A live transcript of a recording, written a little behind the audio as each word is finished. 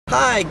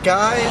Hi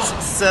guys,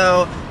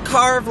 so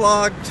car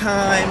vlog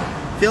time.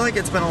 Feel like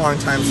it's been a long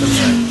time since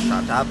I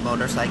shot up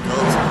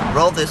motorcycles.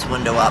 Roll this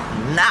window up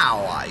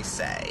now, I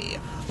say.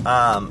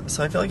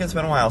 So I feel like it's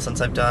been a while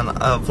since I've done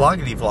a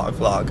vloggity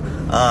vlog.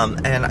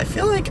 And I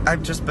feel like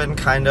I've just been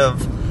kind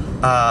of,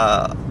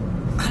 I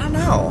don't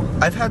know.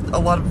 I've had a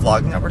lot of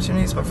vlogging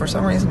opportunities, but for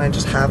some reason I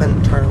just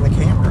haven't turned the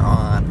camera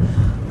on.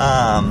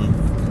 I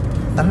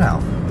don't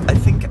know. I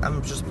think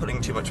I'm just putting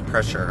too much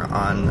pressure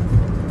on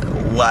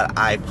what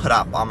I put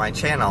up on my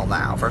channel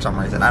now for some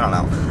reason. I don't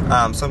know.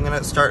 So I'm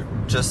gonna start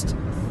just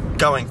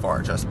going for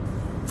it. Just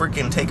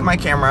freaking taking my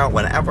camera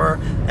whenever,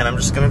 and I'm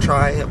just gonna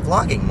try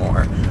vlogging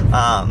more.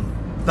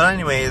 But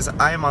anyways,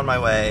 I am on my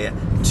way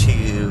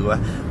to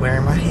where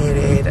am I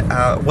headed?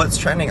 What's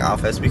Trending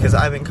office, because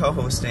I've been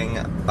co-hosting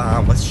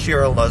with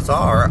Shira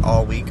Lazar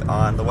all week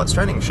on the What's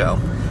Trending show.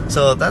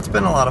 So that's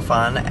been a lot of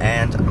fun,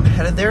 and I'm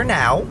headed there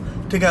now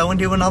to go and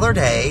do another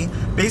day.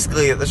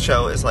 Basically, the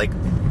show is like,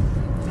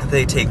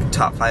 they take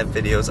top 5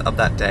 videos of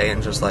that day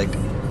and just like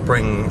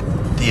bring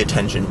the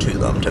attention to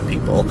them to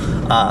people,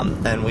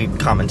 and we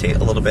commentate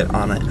a little bit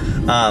on it.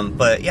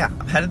 But yeah,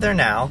 I'm headed there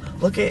now.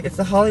 Look, it's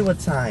the Hollywood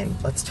sign.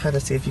 Let's try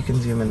to see if you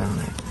can zoom in on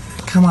it.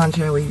 Come on,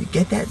 Joey,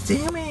 get that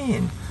zoom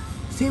in.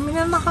 Zoom in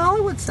on the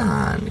Hollywood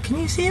sign. Can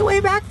you see it way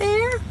back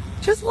there?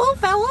 Just a little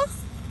fella.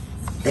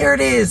 There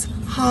it is,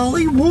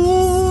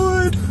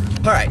 Hollywood.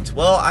 Alright,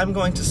 well, I'm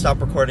going to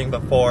stop recording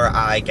before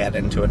I get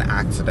into an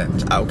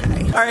accident.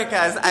 Okay. Alright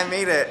guys, I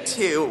made it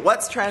to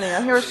What's Trending.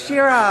 I'm here with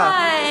Shira.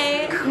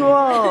 Hi.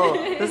 Cool.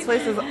 This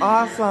place is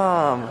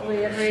awesome.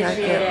 We appreciate Check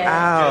it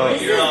out.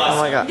 Oh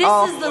my god.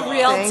 This is the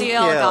real thank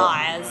deal, you.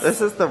 guys.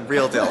 This is the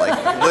real deal, like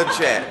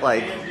legit.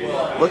 Like,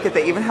 look at,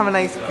 they even have a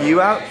nice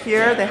view out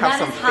here. They have That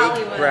some is fake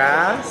Hollywood.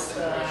 grass.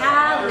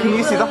 Hollywood. Can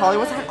you see the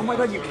Hollywood sign? Oh my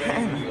god, you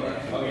can.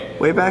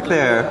 Way back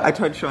there. I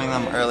tried showing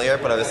them earlier,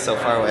 but I was so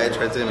far away, I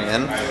tried zooming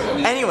in.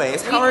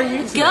 Anyways, how are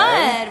you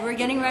today? Good. We're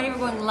getting ready. We're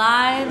going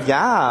live.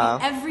 Yeah.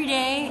 Every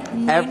day.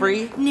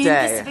 Every noon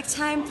day. Pacific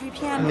time, 3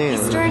 p.m. Noon.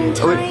 Eastern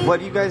time. What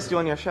do you guys do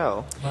on your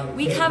show?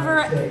 We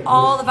cover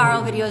all the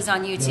viral videos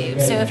on YouTube.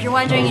 So if you're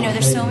wondering, you know,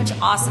 there's so much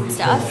awesome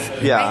stuff.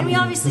 Yeah. Right? And we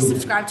obviously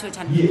subscribe to a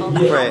ton of people,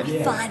 but Right.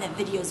 how fun of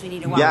videos we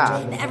need to watch.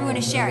 Yeah. That everyone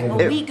is sharing. Well,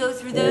 we go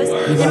through those.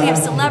 Then we have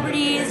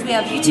celebrities. We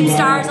have YouTube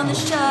stars on the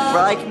show.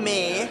 Like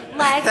me.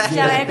 Like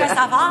Joey Graceffa.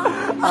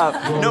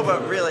 No,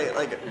 but really,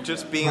 like,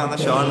 just being on the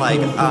show and, like,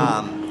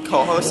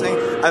 co-hosting,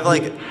 I've,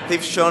 like,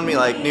 they've shown me,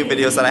 like, new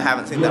videos that I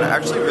haven't seen that are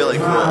actually really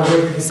cool.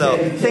 So,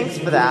 thanks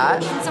for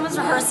that. Someone's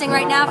rehearsing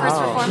right now for his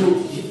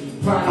performance.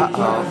 Get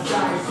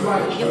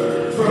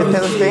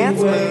those dance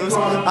moves.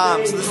 So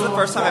this is the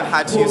first time I've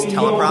had to use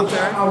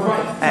teleprompter,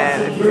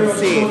 and if you can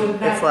see,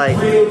 it's like,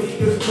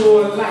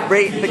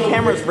 the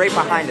camera's right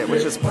behind it,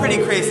 which is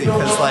pretty crazy,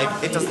 because like,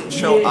 it doesn't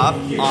show up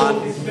on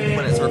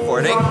when it's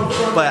recording,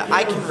 but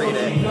I can read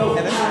it,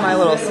 and this is my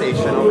little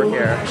station over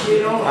here.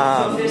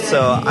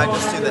 So I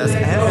just do this,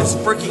 and it's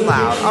freaking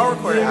loud. I'll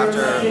record it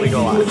after we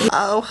go live.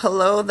 Oh,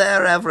 hello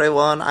there,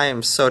 everyone. I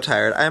am so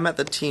tired. I'm at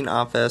the teen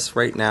office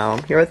right now.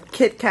 I'm here with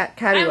Kit Kat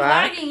Cattywhack.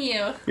 I'm vlogging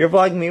you. You're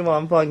vlogging me while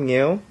I'm vlogging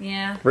you?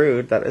 Yeah.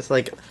 Rude. That is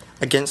like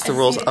against the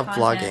rules of content.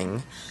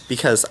 vlogging.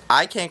 Because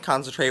I can't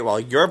concentrate while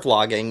you're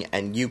vlogging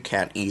and you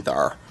can't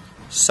either.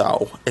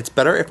 So, it's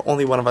better if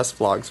only one of us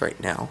vlogs right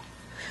now.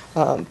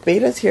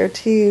 Beta's here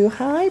too.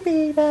 Hi,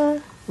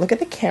 Beta. Look at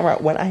the camera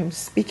when I'm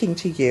speaking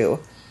to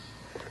you.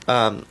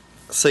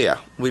 So yeah,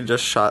 we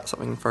just shot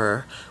something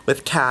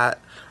with Kat.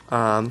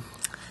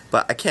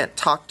 But I can't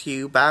talk to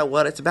you about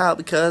what it's about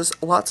because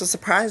lots of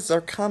surprises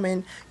are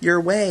coming your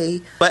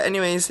way. But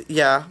anyways,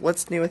 yeah,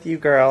 what's new with you,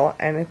 girl?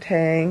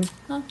 Anything?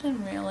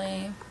 Nothing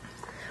really.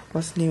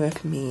 What's new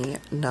with me?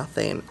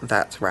 Nothing.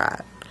 That's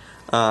right.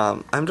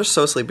 I'm just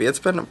so sleepy. It's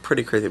been a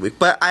pretty crazy week.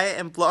 But I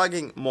am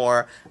vlogging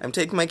more. I'm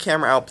taking my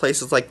camera out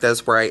places like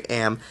this where I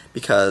am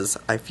because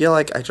I feel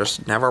like I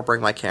just never bring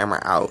my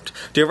camera out.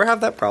 Do you ever have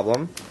that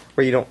problem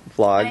where you don't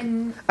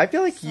vlog? I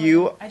feel like I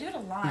do it a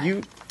lot.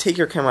 you take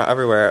your camera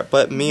everywhere,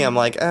 but me, I'm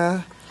like,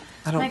 I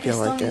don't feel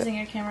like it. I'm using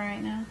your camera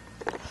right now.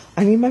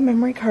 I need my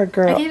memory card,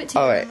 girl. I gave it to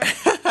you. Oh, wait.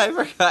 I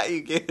forgot you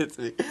gave it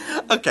to me.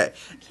 Okay.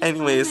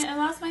 Anyways, I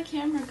lost my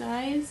camera,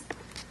 guys.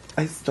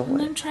 I stole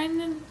And it. I'm trying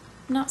to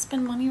not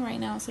spend money right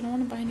now, so I don't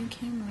want to buy a new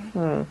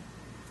camera.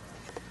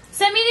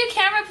 Send me a new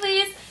camera,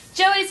 please.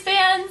 Joey's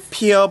fans.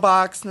 P.O.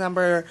 box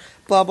number,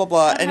 blah, blah,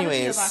 blah. I don't have a PO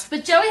Anyways. box,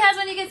 but Joey has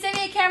one. You can send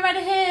me a camera to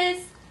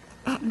his.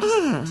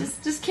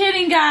 Just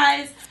kidding,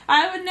 guys.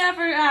 I would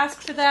never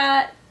ask for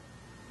that.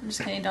 I'm just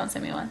kidding. Don't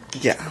send me one.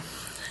 Yeah.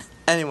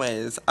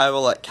 Anyways, I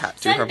will let Kat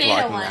do Send her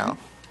Beta vlogging one. now.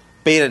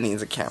 Beta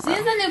needs a She camera.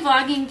 needs a new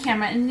vlogging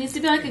camera, and it needs to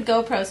be like a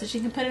GoPro so she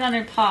can put it on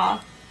her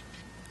paw.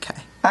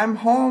 Okay. I'm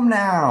home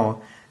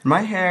now.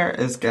 My hair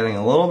is getting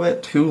a little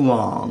bit too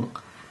long.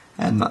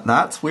 And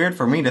that's weird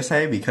for me to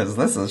say because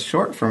this is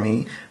short for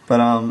me.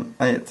 But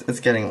it's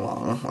getting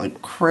long.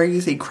 Like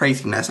crazy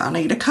craziness. I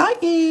need to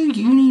cut you.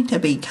 You need to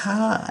be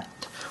cut.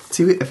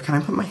 See, can I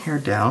put my hair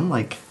down?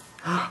 Like,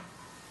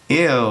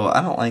 ew,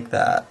 I don't like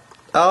that.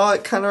 Oh,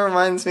 it kind of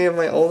reminds me of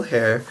my old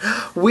hair.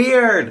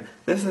 Weird!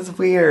 This is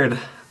weird.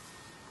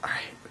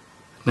 Alright.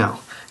 No.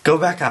 Go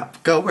back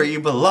up. Go where you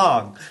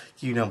belong.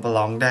 You don't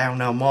belong down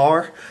no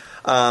more.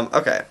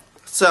 Okay.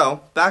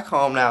 So, back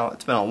home now.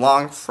 It's been a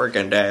long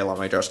friggin' day, let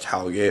me just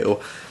tell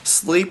you.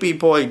 Sleepy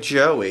boy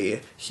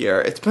Joey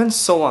here. It's been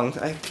so long,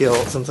 I feel,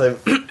 since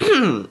I've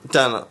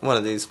done one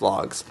of these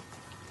vlogs.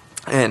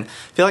 And I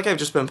feel like I've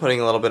just been putting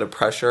a little bit of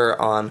pressure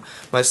on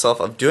myself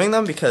of doing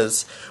them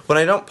because when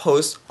I don't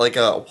post like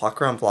a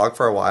walk around vlog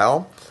for a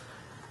while,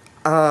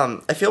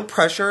 I feel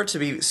pressure to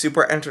be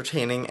super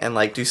entertaining and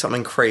like do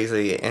something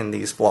crazy in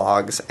these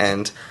vlogs.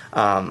 And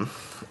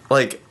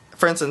like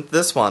for instance,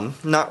 this one,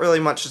 not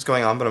really much is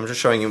going on, but I'm just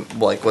showing you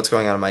like what's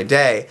going on in my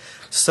day.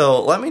 So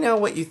let me know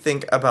what you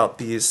think about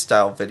these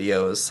style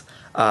videos,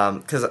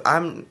 because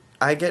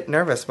I get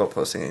nervous about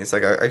posting these.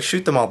 Like, I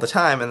shoot them all the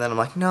time, and then I'm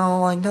like,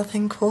 no, like,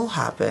 nothing cool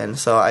happened,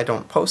 so I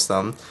don't post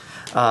them.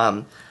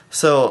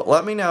 So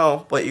let me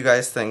know what you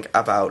guys think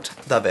about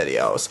the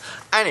videos.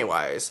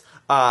 Anyways,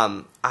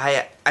 I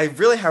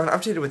really haven't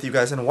updated with you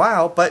guys in a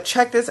while, but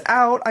check this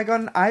out. I got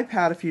an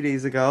iPad a few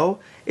days ago.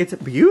 It's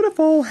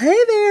beautiful. Hey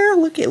there,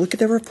 look at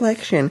the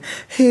reflection.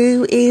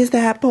 Who is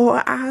that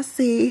boy I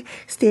see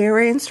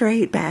staring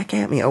straight back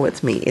at me? Oh,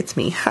 it's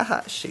me.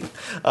 Haha, shoot.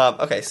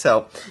 Okay,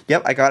 so,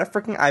 yep, I got a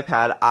freaking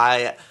iPad.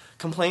 I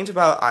complained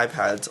about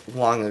iPads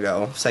long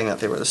ago, saying that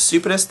they were the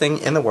stupidest thing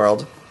in the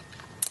world.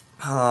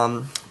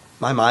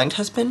 My mind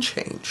has been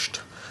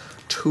changed.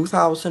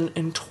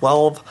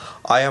 2012,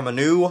 I am a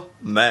new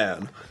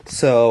man.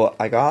 So,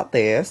 I got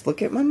this.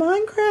 Look at my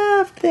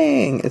Minecraft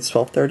thing. It's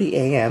 12:30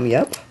 a.m.,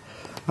 yep.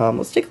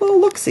 Let's take a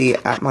little look-see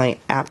at my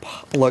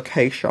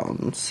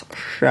applications,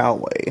 shall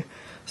we?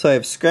 So, I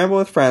have Scramble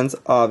with Friends,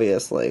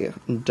 obviously.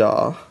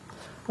 Duh.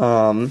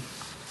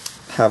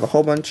 Have a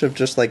whole bunch of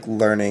just like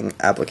learning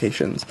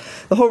applications.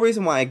 The whole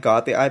reason why I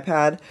got the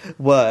iPad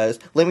was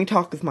let me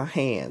talk with my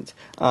hands.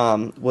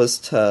 Was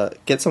to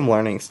get some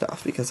learning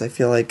stuff because I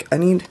feel like I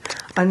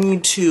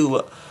need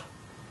to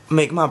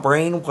make my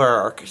brain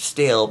work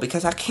still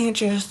because I can't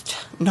just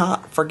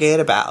not forget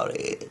about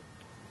it.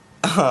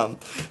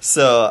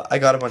 So I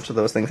got a bunch of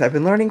those things. I've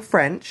been learning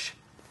French.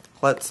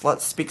 Let's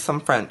speak some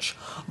French.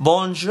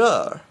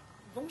 Bonjour.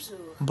 Bonjour.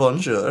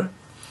 Bonjour.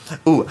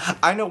 Ooh,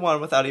 I know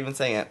one without even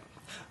saying it.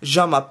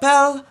 Je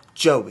m'appelle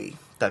Joey.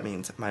 That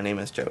means my name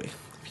is Joey.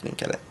 If you didn't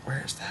get it,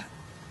 where is that?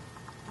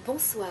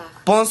 Bonsoir.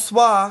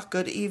 Bonsoir.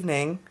 Good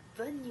evening.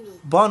 Bonne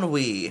nuit. Bonne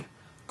nuit.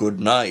 Good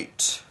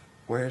night.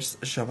 Where's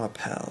Je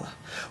m'appelle?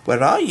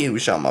 Where are you,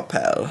 Je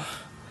m'appelle?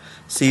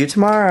 See you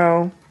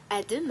tomorrow.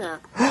 À demain.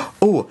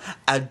 Oh,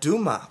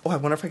 Aduma. Oh, I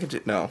wonder if I could do.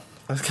 No.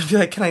 I was gonna be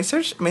like, can I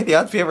search May the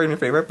Odds Be Ever in Your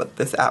Favor? But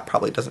this app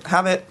probably doesn't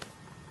have it.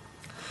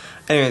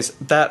 Anyways,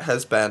 that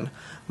has been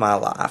my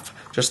life.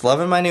 Just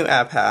loving my new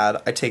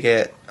iPad. I take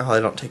it, oh, I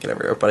don't take it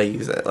everywhere, but I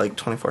use it like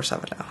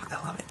 24/7 now.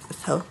 I love it.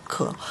 It's so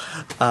cool.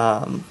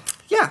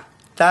 Yeah,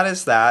 that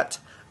is that.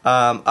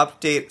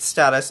 Update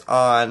status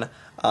on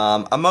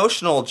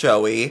emotional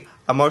Joey.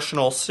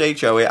 Emotional state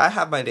Joey. I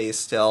have my days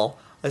still.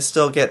 I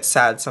still get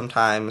sad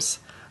sometimes.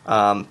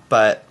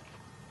 But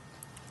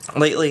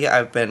lately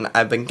I've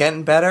been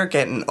getting better,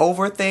 getting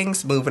over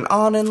things, moving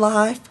on in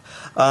life.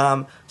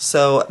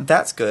 So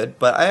that's good,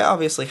 but I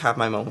obviously have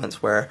my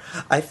moments where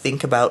I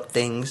think about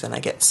things and I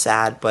get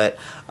sad, but,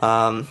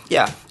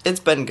 yeah, it's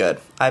been good.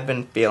 I've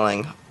been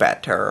feeling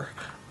better.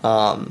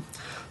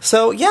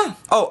 So yeah.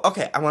 Oh,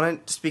 okay, I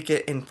want to speak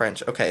it in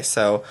French. Okay,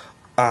 so,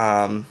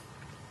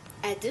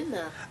 À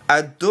demain.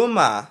 À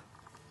demain.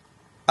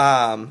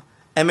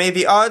 And may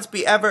the odds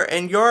be ever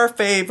in your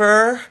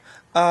favor.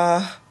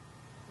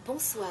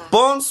 Bonsoir.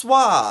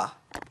 Bonsoir.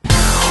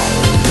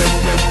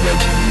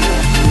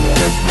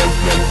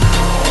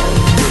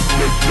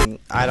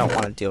 I don't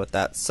want to deal with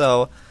that.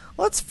 So,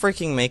 let's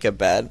freaking make a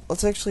bed.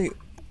 Let's actually,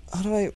 how do I